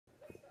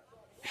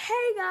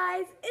Hey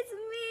guys, it's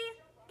me,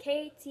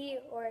 KT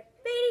or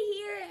Betty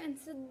here, and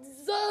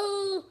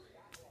so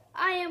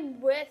I am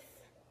with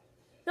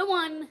the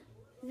one,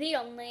 the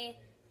only,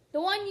 the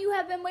one you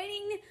have been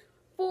waiting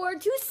for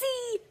to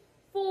see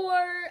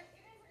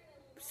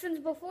since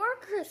before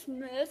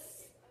Christmas.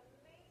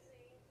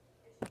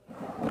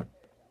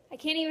 I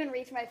can't even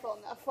reach my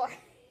phone that far.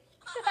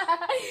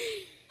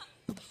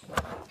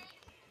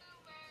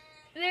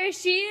 There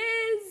she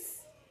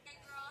is.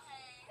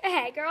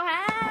 Hey girl,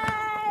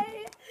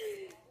 hey.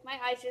 My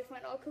eyes just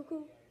went all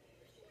cuckoo.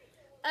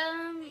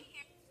 That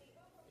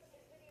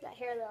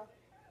hair though.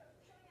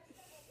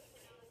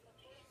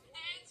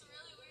 It's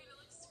really weird. It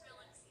looks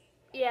Skrillex.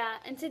 Yeah,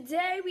 and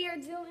today we are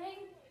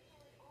doing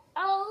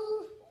a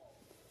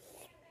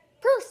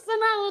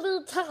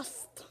personality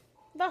test.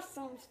 That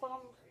sounds fun.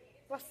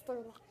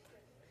 Western luck.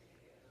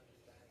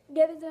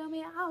 Give it to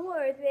me, I'm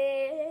worth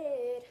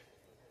it.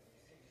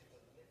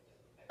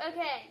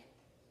 Okay.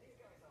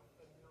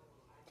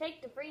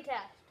 Take the free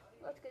test.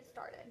 Let's get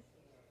started.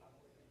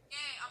 Yay,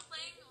 I'm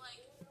playing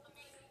like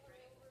Amazing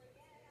Grace.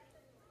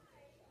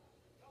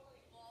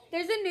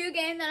 There's a new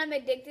game that I'm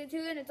addicted to,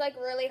 and it's like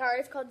really hard.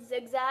 It's called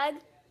Zigzag,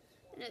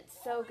 and it's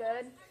so good.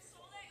 I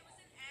saw that it was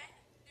an ad.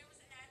 There was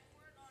an ad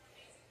for it on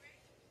Amazing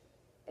Grace.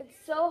 It's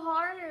so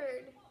hard.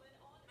 I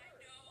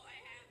know, I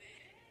have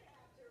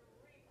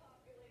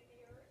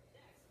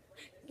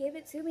it. Give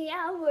it to me,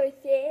 I'm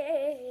worth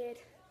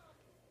it.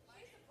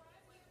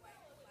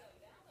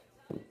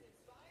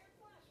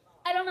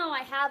 I don't know,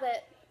 I have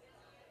it.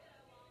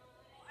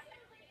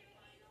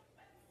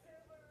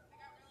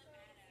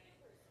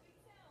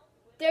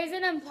 There's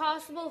an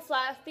Impossible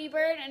Flappy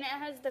Bird, and it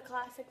has the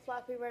classic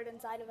Flappy Bird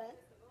inside of it.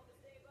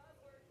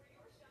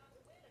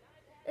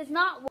 It's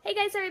not. Hey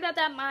guys, sorry about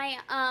that. My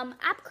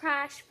app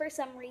crashed for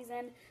some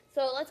reason.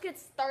 So let's get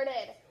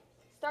started.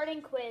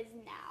 Starting quiz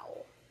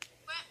now.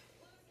 But,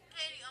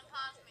 Katie,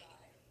 unpause me.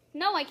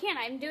 No, I can't.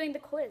 I'm doing the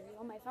quiz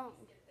on my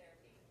phone.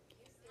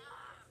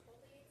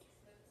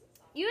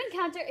 You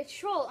encounter a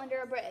troll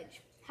under a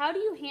bridge. How do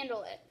you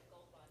handle it?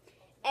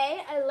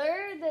 A. I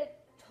lure the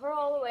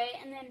troll away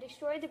and then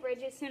destroy the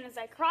bridge as soon as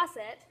I cross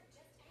it.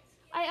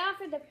 I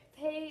offer to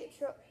pay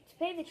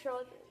the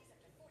troll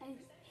a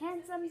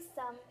handsome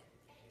sum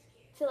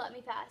to let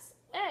me pass.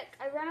 Ick,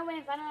 I run away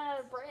and find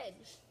another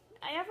bridge.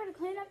 I offer to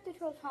clean up the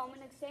troll's home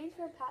in exchange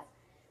for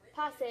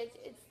passage.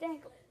 It's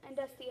dank and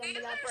dusty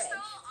under that bridge. These are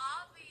so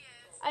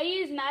obvious. I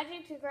use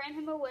magic to grant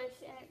him a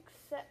wish in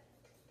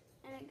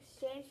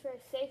exchange for a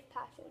safe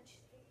passage.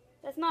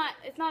 It's not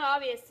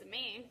obvious to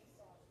me.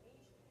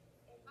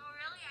 Oh,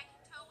 really? I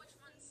can tell which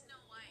one's Snow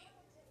White.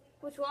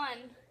 Which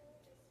one?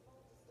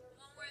 The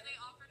one where they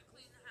offer to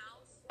clean the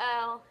house.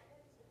 Oh,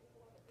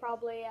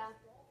 probably, yeah.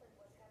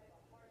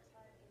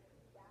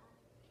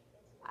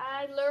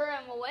 I lure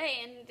him away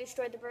and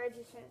destroy the bridge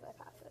as soon as I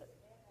pass it.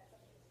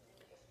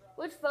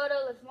 Which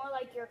photo looks more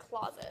like your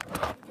closet?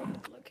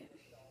 Look at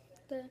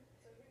the...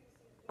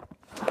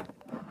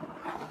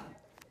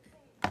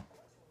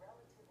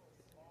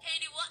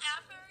 Katie, what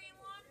app are you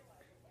on?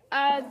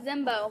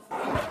 Zimbo.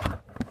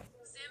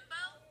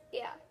 Zimbo?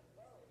 Yeah.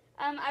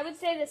 I would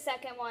say the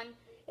second one.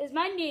 Is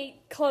my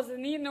closet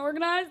neat and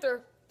organized,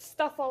 or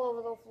stuff all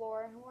over the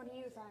floor? What do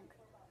you think?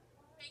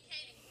 Hey,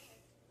 Katie.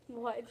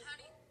 What? How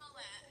do you spell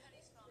that? How do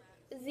you spell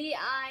that?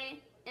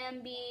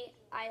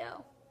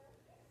 Zimbio.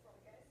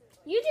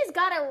 You just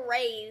got a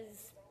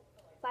raise.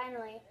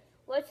 Finally.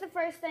 What's the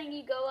first thing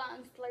you go out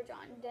and splurge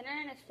on? Dinner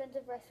and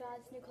expensive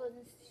restaurants, new clothes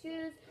and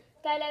shoes,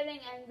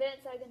 skydiving, and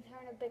events so I can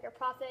turn a bigger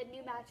profit,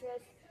 new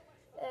mattress,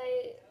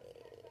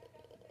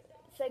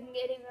 so I can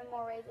get even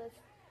more raises.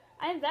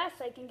 I invest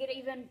so I can get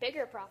even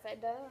bigger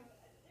profit, duh.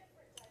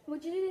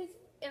 Which of these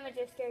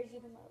images scares you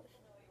the most?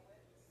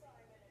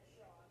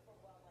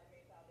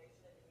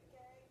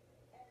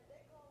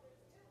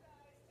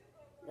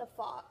 The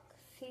fox.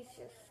 He's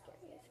just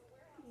scary.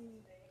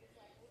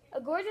 A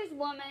gorgeous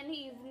woman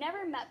you've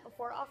never met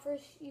before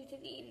offers you to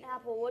eat an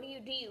apple. What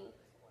do?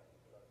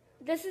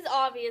 This is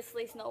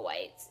obviously Snow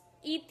White.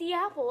 Eat the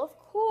apple, of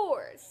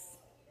course.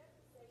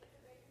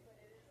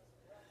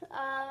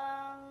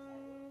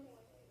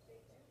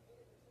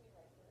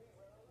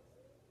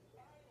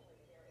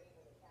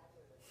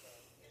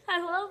 I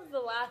love the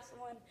last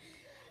one.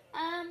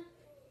 I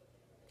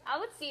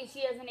would see if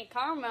she has any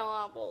caramel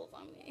apples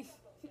on me.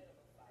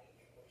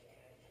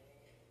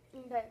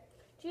 Okay.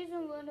 Choose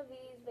one of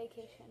these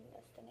vacation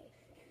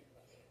destinations.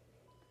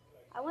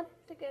 I want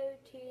to go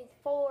to the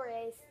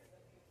forest.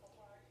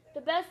 The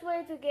best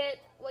way to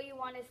get what you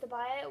want is to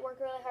buy it, work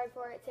really hard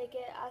for it, take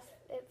it, ask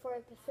it for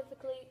it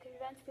specifically,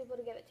 convince people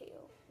to give it to you.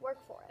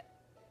 Work for it.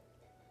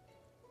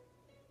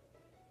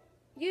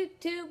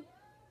 YouTube.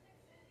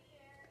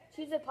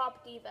 She's a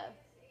pop diva.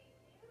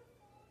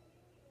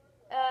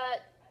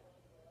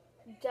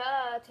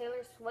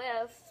 Taylor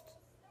Swift.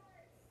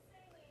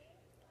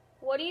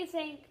 What do you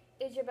think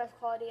is your best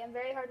quality? I'm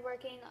very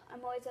hardworking.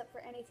 I'm always up for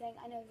anything.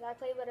 I know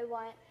exactly what I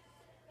want.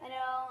 I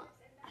know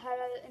how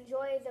to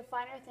enjoy the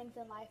finer things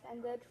in life. I'm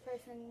a good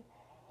person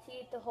to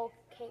eat the whole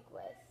cake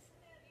with.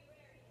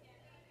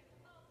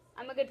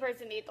 I'm a good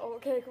person to eat the whole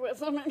cake with.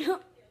 So I'm not.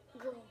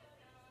 Girl.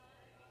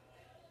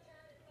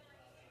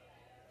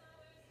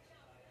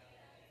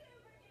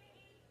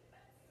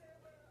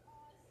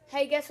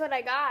 Hey, guess what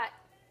I got?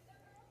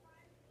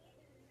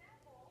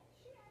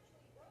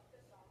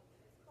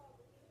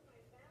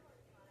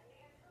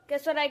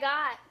 Guess what I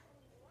got?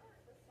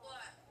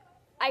 What?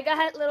 I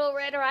got Little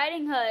Red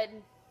Riding Hood. I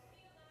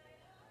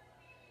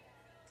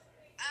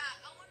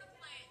want to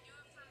play it. Do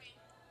it for me.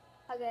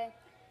 Okay.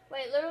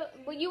 Wait,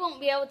 well, you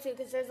won't be able to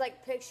because there's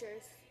like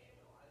pictures.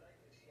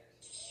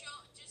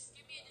 Just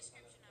give me a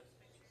description of the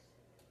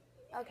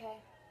picture.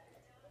 Okay.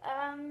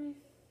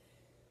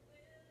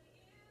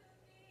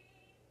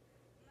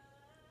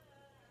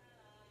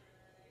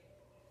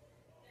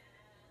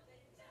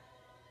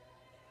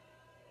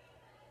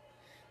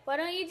 Why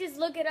don't you just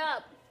look it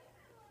up?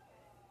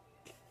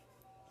 I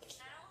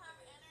don't have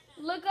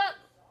internet. Look up.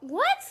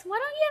 What? Why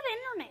don't you have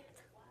internet?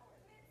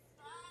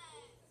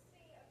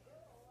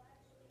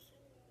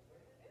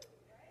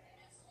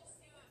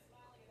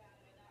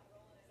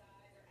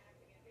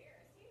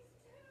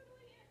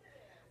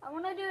 I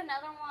want to do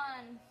another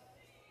one.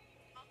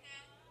 Okay.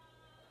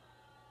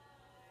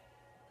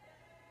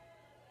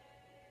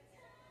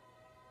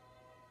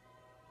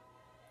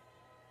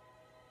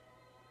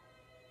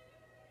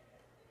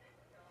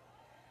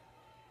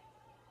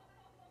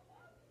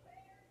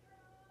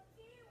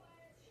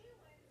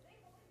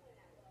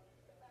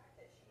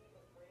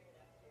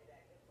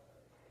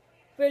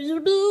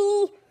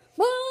 Visible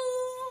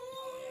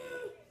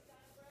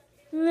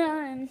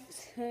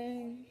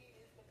mountain.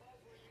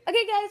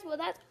 Okay, guys, well,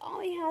 that's all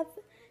we have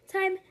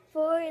time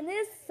for in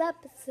this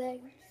episode.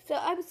 So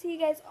I will see you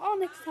guys all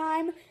next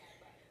time.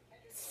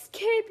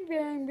 Keep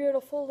being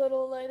beautiful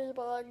little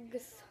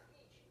ladybugs.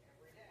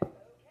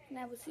 And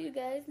I will see you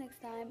guys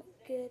next time.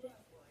 Good.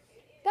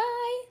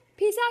 Bye.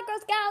 Peace out, Girl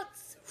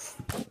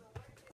Scouts.